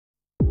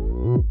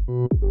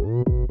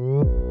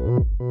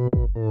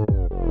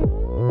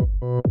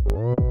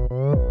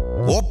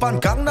one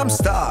Gangnam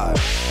Style.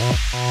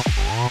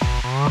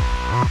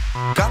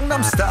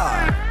 Gangnam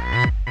Style.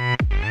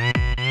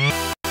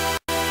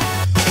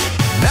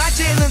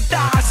 낮에는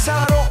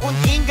따사로운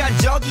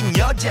인간적인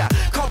여자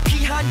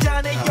커피 한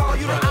잔에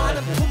여유를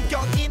아는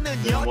품격 있는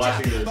여자.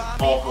 Watching the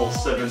awful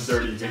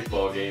 7:30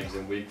 kickball games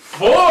in week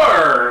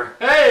 4.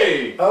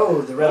 Hey.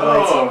 Oh, the red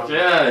lights on.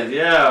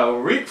 Yeah.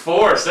 Week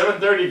 4,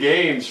 7:30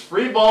 games.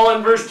 Free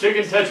balling versus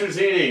Chicken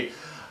Tetrazzini.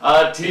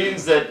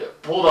 Teams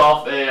that pulled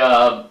off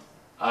a,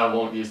 I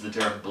won't use the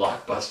term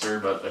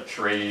blockbuster, but a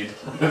trade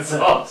this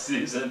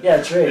offseason.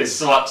 Yeah, trade. They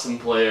swapped some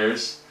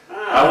players.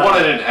 I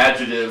wanted an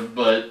adjective,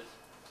 but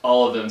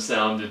all of them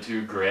sounded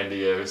too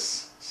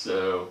grandiose.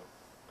 So,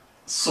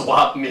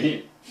 swap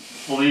meet,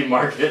 flea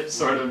market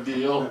sort of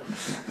deal.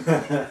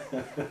 They're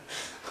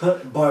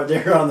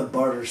on the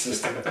barter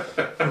system.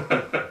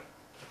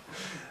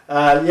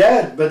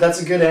 Yeah, but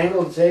that's a good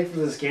angle to take for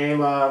this game.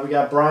 We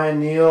got Brian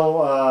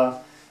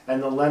Neal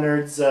and the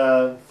Leonards,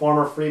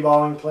 former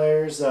free-balling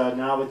players,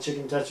 now with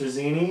Chicken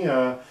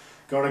Tetrazzini,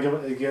 going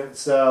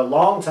against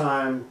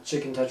longtime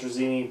Chicken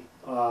Tetrazzini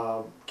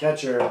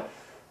catcher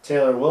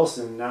Taylor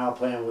Wilson, now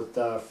playing with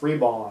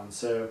free-balling.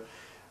 So,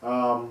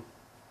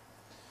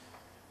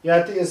 yeah,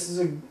 I think this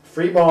is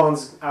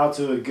free-balling's out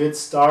to a good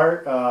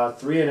start,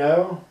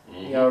 3-0.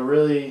 You know,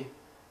 really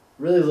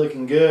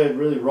looking good,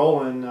 really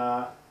rolling.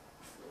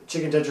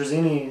 Chicken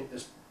Tetrazzini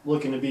is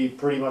looking to be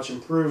pretty much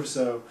improved,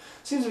 so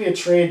seems to be a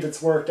trade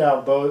that's worked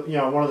out both. You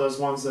know, one of those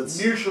ones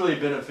that's mutually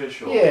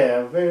beneficial.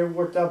 Yeah, very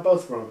worked out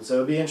both for them. So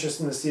it'll be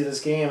interesting to see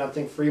this game. I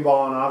think free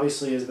balling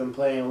obviously has been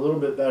playing a little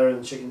bit better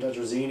than Chicken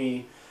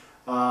Tetrazzini,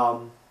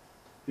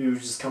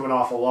 who's just coming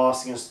off a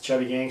loss against the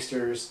Chubby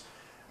Gangsters.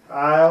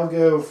 I'll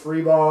go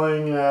free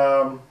balling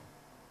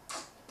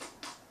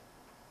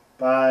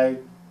by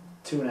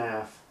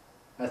 2.5.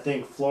 I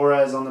think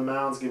Flores on the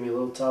mound is going to be a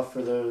little tough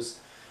for those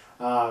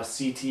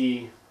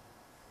CT,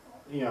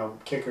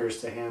 kickers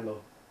to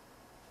handle.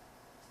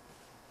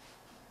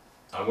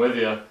 I'm with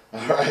you. All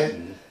right.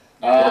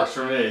 Works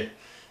for me.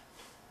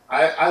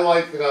 I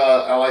like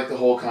the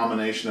whole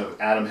combination of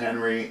Adam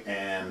Henry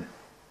and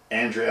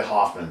Andrea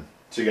Hoffman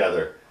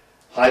together,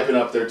 hyping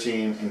up their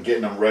team and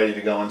getting them ready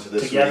to go into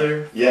this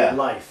together. Week.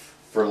 Yeah,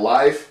 for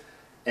life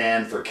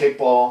and for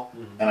kickball.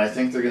 And I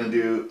think they're going to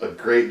do a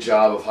great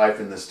job of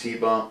hyping this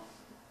T-bump,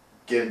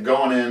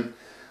 going in.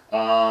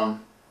 I'm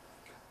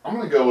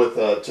going to go with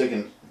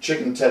Chicken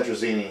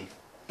Tetrazzini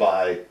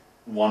by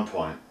 1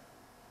 point.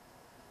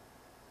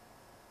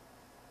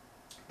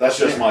 That's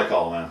just my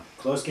call, man.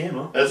 Close game,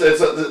 huh?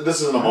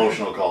 This is an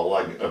emotional call,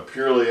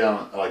 purely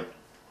on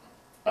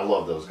I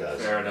love those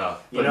guys. Fair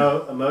enough.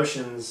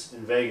 Emotions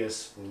in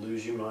Vegas will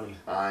lose you money.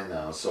 I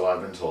know, so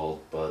I've been told,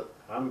 but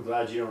I'm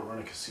glad you don't run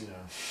a casino.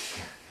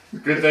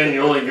 Good thing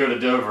you only go to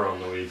Dover on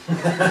the week.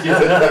 Damn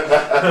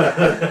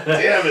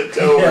it,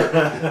 Dover.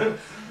 Yeah.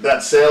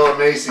 That sale at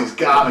Macy's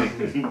got me.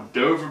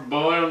 Dover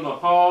boy on the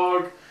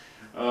hog.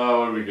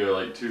 What do we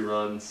go, 2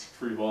 runs,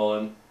 free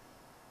balling?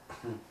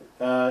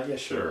 Yeah,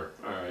 sure.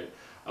 All right.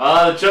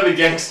 The Chubby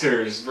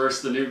Gangsters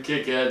versus the new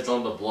Kickheads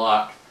on the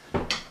block.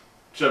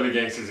 Chubby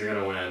Gangsters are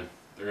going to win.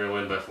 They're going to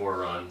win by 4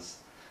 runs.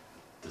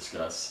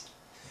 Discuss.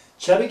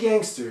 Chubby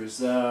Gangsters,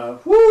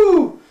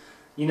 woo!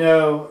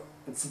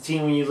 It's a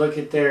team when you look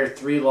at their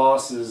 3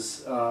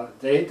 losses.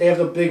 They have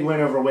the big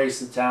win over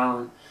Wasted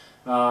Talent.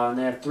 And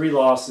they have 3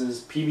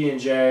 losses.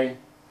 PB&J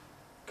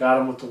got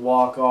them with the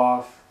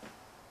walk-off.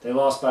 They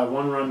lost by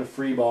 1 run to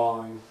free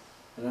balling.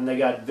 And then they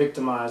got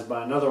victimized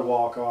by another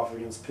walk-off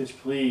against Pitch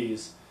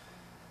Please.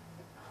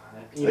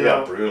 They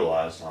got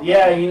brutalized on that.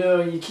 Yeah,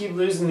 you keep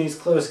losing these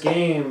close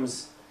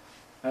games.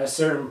 At a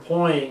certain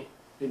point,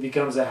 it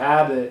becomes a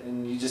habit,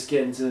 and you just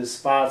get into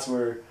spots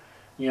where,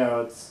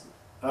 it's,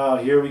 oh,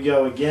 here we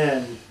go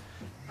again.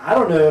 I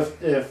don't know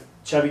if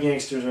Chubby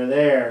Gangsters are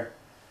there.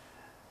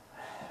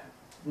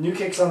 New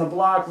Kicks on the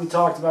block, we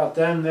talked about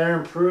them. They're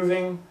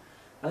improving.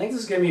 I think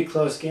this is going to be a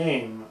close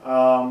game.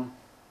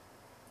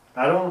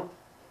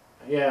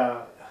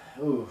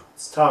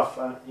 It's tough.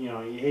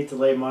 You hate to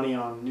lay money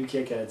on New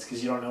Kickheads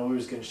because you don't know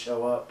who's going to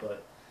show up,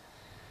 but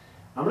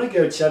I'm going to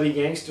go Chubby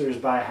Gangsters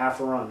by 1/2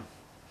 a run.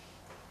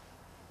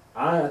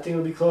 I think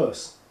it'll be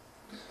close.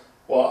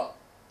 Well,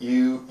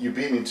 you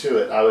beat me to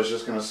it. I was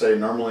just going to say,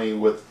 normally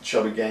with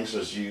Chubby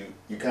Gangsters, you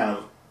kind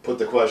of put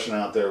the question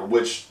out there,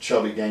 which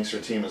Chubby Gangster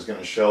team is going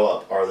to show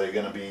up? Are they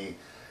going to be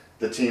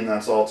the team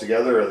that's all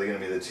together, or are they going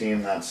to be the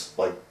team that's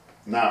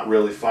not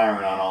really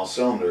firing on all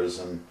cylinders?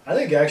 And I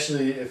think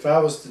actually, if I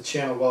was to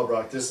channel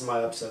Wellbrock, this is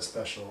my upset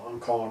special. I'm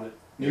calling it.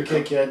 New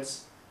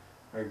Kickheads,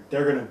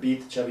 they're going to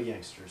beat the Chubby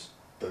Gangsters.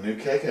 The New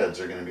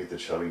Kickheads are going to beat the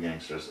Chubby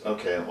Gangsters.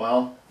 Okay,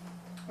 well,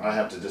 I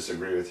have to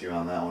disagree with you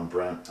on that one,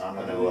 Brent.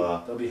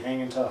 They'll be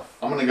hanging tough.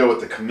 I'm going to go with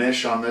the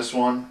commish on this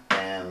one,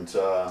 and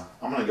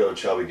I'm going to go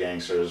Chubby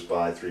Gangsters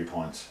by 3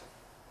 points.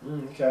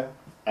 Okay.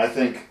 I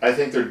think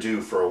they're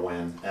due for a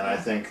win, and I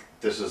think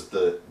this is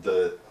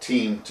the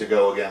team to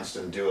go against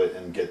and do it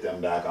and get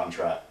them back on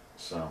track.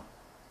 So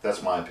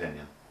that's my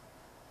opinion.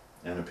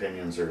 And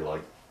opinions are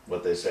like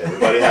what they say.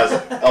 Everybody has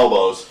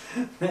elbows.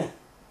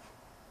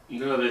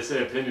 No, they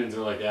say opinions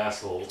are like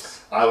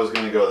assholes. I was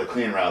going to go the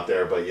clean route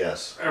there, but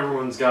yes.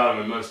 Everyone's got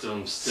them, and most of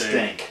them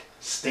stink.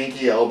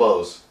 Stinky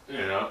elbows.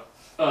 Yeah.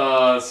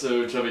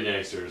 So Chubby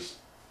Gangsters.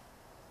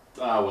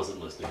 I wasn't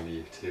listening to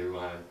you two.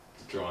 I'm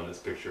drawing this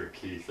picture of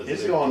Keith. As a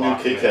He's big going new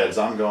block man. kickheads.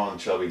 I'm going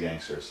chubby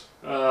gangsters.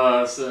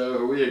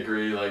 So we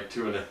agree like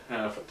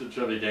 2.5 to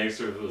Chubby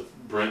Gangsters with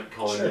Brent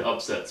calling Sure. the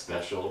upset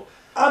special.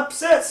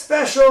 Upset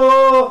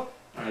special!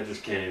 I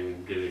just can't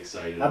even get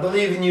excited. I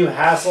believe in you,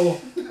 Hassel.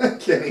 I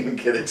can't even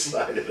get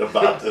excited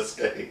about this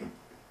game.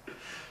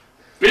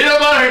 Peanut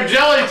butter and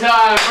jelly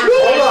time versus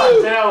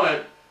Woo!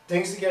 talent.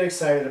 Things to get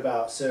excited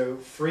about. So,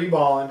 free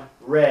ballin',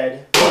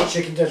 red.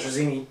 Chicken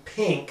tetrazzini,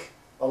 pink.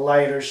 A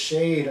lighter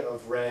shade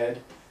of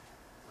red.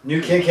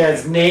 New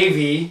Kickheads,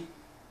 navy.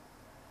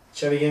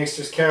 Chubby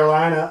Gangsters,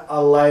 Carolina,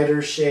 a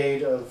lighter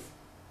shade of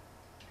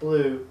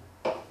blue.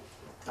 I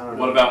don't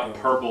know. What about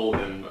purple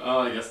and,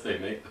 I guess they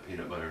make the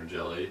peanut butter and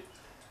jelly.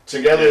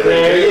 Together they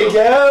There do. you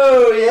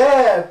go,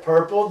 yeah.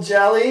 Purple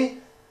jelly,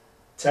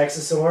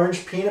 Texas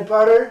orange peanut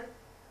butter.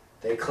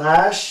 They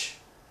clash.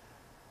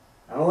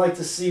 I don't like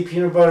to see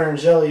peanut butter and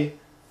jelly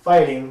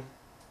fighting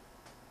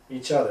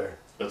each other.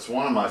 It's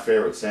one of my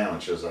favorite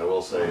sandwiches, I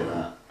will say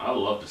that. I'd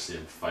love to see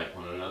them fight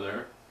one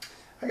another.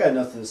 I got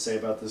nothing to say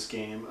about this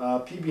game.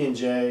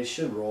 PB&J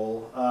should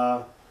roll.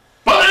 But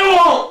they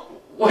won't!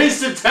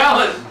 Wasted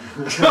talent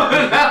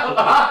coming out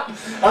hot.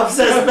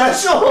 Upset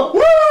special.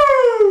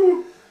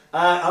 Woo!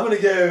 I'm gonna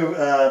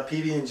go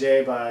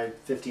PB&J by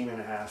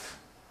 15.5.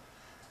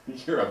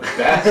 You're a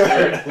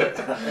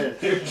bastard.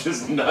 You're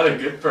just not a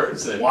good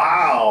person.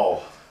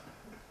 Wow.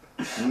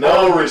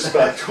 No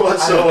respect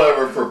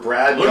whatsoever for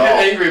Brad Look Goff.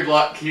 at Angry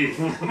Block Keith.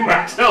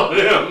 Tell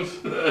him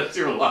that's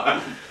your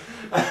line.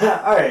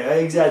 Alright, I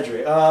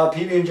exaggerate.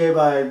 PB&J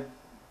by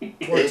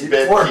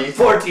 8-bit Keith.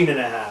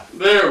 14.5.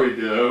 There we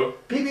go.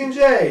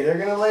 PB&J, they're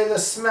gonna lay the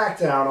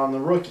smackdown on the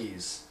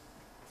rookies.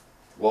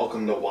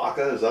 Welcome to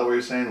Waka, is that what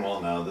you're saying?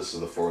 Well, no, this is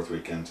the fourth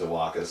weekend to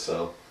Waka,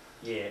 so.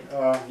 Yeah.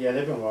 Yeah,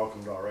 they've been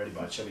welcomed already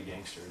by Chubby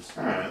Gangsters.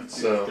 Alright, He's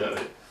so.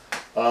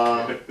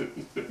 got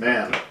it.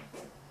 Man.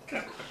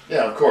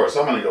 Yeah, of course,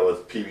 I'm gonna go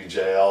with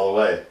PBJ all the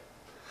way.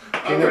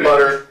 Peanut ready.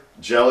 butter,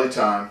 jelly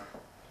time,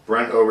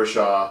 Brent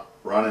Overshaw,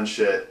 running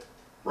shit,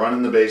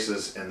 running the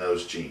bases in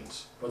those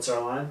jeans. What's our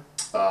line?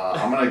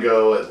 I'm gonna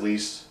go at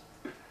least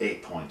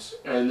 8 points.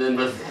 And then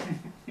with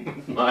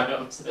my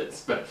upset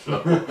special,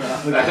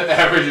 that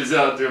averages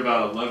out to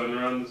about 11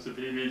 runs to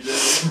PBJ.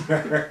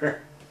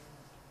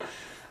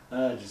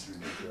 Just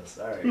ridiculous.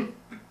 Alright.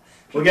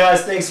 Well,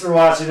 guys, thanks for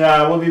watching.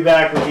 We'll be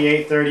back with the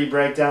 8:30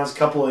 breakdowns.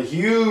 Couple of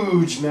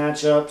huge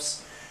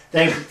matchups.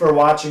 Thank you for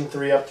watching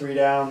 3 Up, 3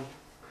 Down.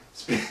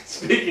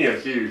 Speaking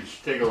of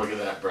huge, take a look at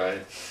that, Brian.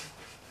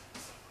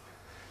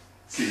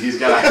 See, he's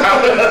got a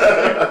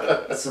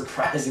house.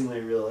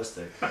 Surprisingly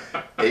realistic.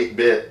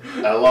 8-bit.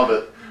 I love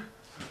it.